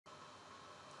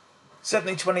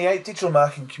MKTG7028 Digital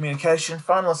Marketing Communication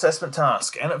Final Assessment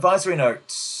Task and Advisory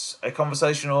Notes. A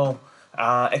conversational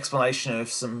explanation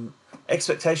of some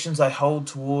expectations I hold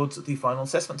towards the final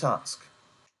assessment task.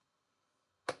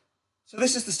 So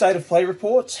this is the state of play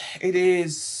report. It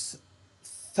is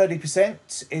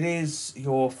 30%. It is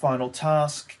your final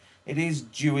task. It is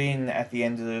due in at the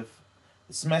end of the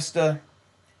semester,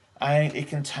 and it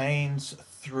contains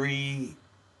 3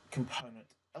 component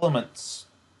elements.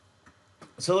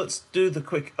 So let's do the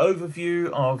quick overview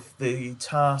of the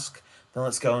task, then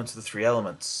let's go into the 3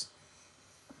 elements.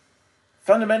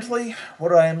 Fundamentally,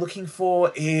 what I am looking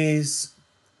for is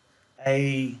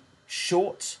a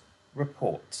short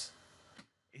report.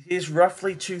 It is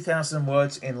roughly 2,000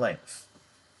 words in length.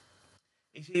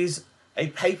 It is a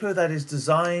paper that is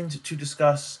designed to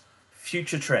discuss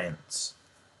future trends.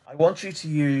 I want you to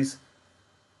use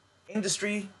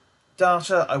industry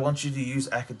data, I want you to use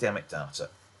academic data.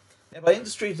 Now, by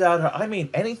industry data, I mean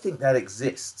anything that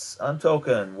exists. I'm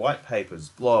talking white papers,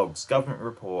 blogs, government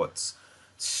reports,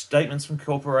 statements from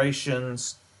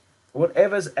corporations,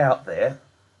 whatever's out there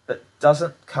that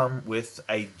doesn't come with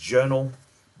a journal,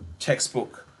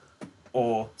 textbook,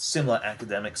 or similar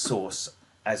academic source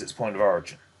as its point of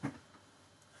origin.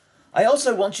 I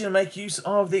also want you to make use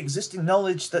of the existing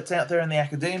knowledge that's out there in the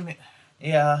academic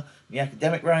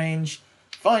range.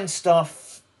 Find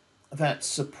stuff that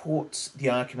supports the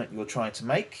argument you're trying to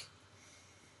make.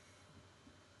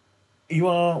 You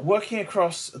are working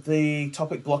across the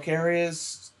topic block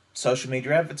areas: social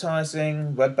media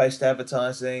advertising, web-based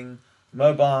advertising,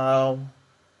 mobile,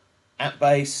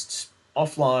 app-based,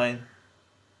 offline,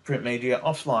 print media,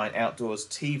 offline, outdoors,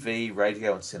 TV,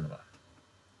 radio, and cinema.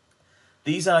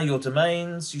 These are your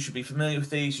domains. You should be familiar with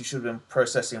these. You should have been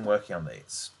processing and working on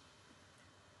these.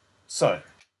 So,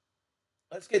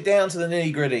 let's get down to the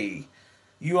nitty-gritty.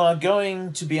 You are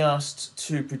going to be asked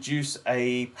to produce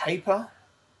a paper,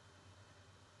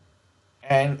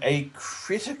 and a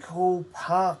critical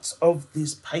part of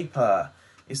this paper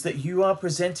is that you are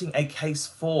presenting a case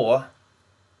for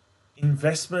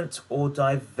investment or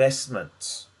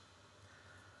divestment.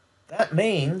 That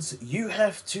means you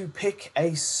have to pick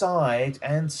a side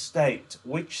and state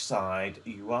which side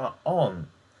you are on.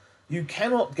 You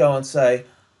cannot go and say,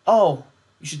 oh,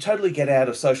 you should totally get out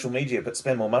of social media but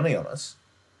spend more money on us.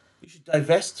 You should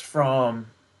divest from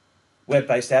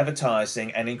web-based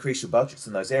advertising and increase your budgets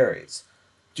in those areas.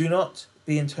 Do not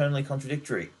be internally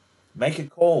contradictory. Make a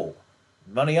call.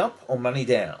 Money up or money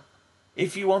down.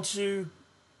 If you want to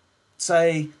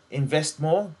say invest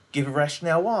more, give a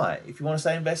rationale why. If you want to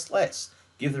say invest less,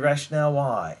 give the rationale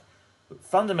why. But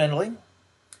fundamentally,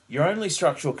 your only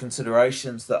structural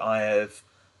considerations that I have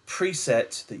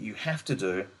preset that you have to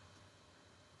do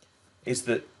is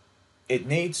that it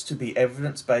needs to be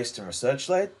evidence-based and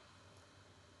research-led.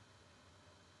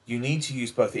 You need to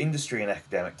use both industry and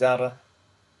academic data,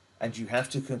 and you have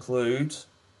to conclude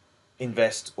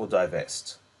invest or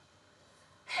divest.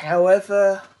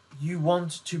 However you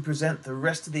want to present the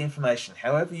rest of the information,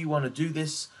 however you want to do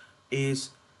this,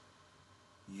 is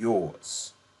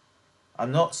yours.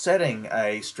 I'm not setting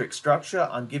a strict structure.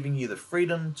 I'm giving you the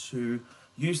freedom to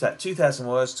use that 2,000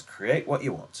 words to create what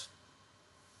you want.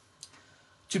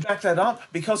 To back that up,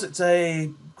 because it's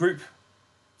a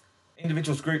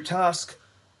individual's group task,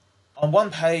 on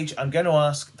one page I'm going to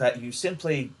ask that you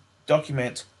simply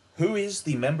document who is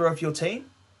the member of your team,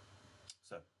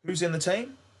 so who's in the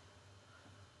team,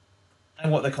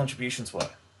 and what their contributions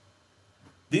were.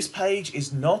 This page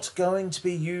is not going to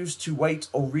be used to weight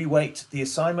or reweight the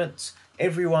assignment.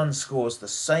 Everyone scores the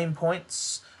same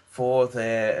points for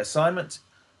their assignment.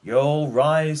 You'll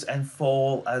rise and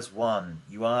fall as one.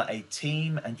 You are a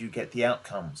team and you get the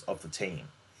outcomes of the team.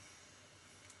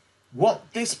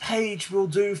 What this page will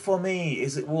do for me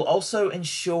is it will also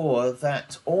ensure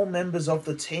that all members of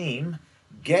the team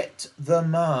get the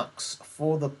marks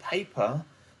for the paper,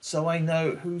 so I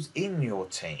know who's in your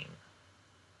team.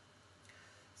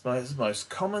 One of the most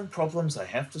common problems I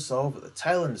have to solve at the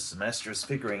tail end of the semester is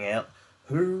figuring out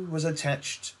who was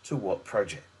attached to what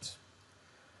project.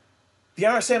 The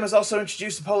RSM has also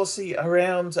introduced a policy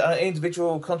around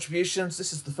individual contributions.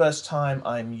 This is the first time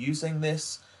I'm using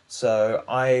this, so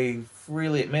I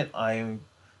freely admit I'm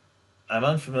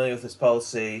unfamiliar with this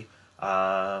policy,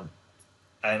 and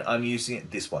I'm using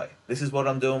it this way. This is what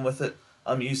I'm doing with it.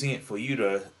 I'm using it for you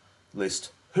to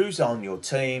list who's on your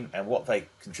team and what they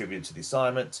contributed to the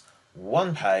assignment.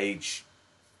 One page.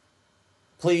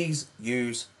 Please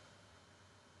use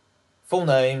full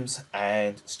names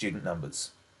and student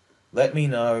numbers. Let me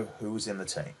know who was in the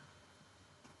team.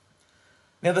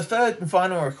 Now, the third and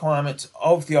final requirement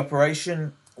of the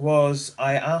operation was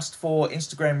I asked for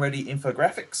Instagram ready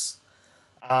infographics.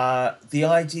 The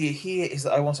idea here is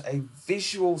that I want a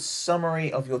visual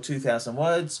summary of your 2,000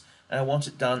 words, and I want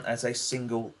it done as a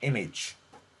single image.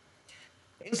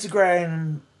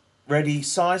 Instagram ready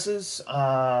sizes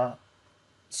are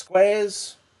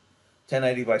squares,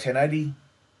 1080 by 1080.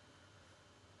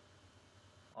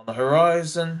 On the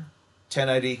horizon,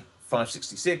 1080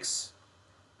 566.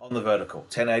 On the vertical,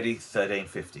 1080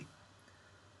 1350.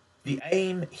 The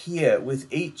aim here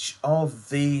with each of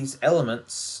these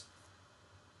elements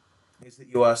is that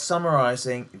you are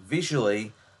summarizing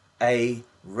visually the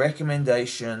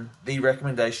recommendation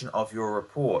of your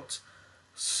report.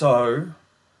 So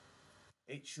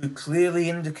it should clearly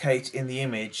indicate in the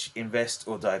image invest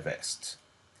or divest.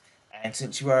 And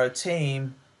since you are a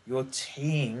team, your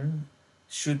team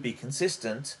should be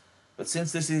consistent, but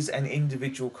since this is an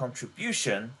individual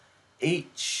contribution,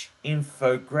 each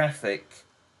infographic,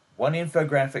 one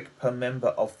infographic per member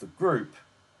of the group,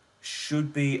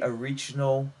 should be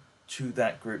original to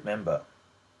that group member.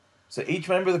 So each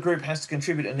member of the group has to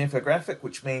contribute an infographic,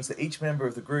 which means that each member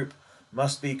of the group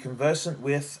must be conversant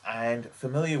with and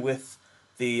familiar with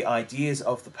the ideas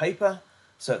of the paper.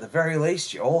 So at the very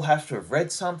least, you all have to have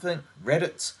read something, read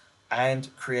it,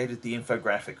 and created the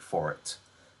infographic for it.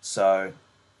 So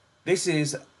this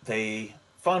is the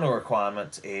final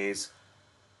requirement: is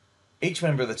each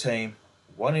member of the team,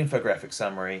 one infographic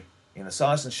summary in the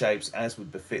size and shapes as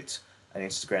would befit an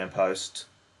Instagram post,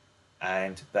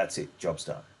 and that's it, job's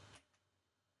done.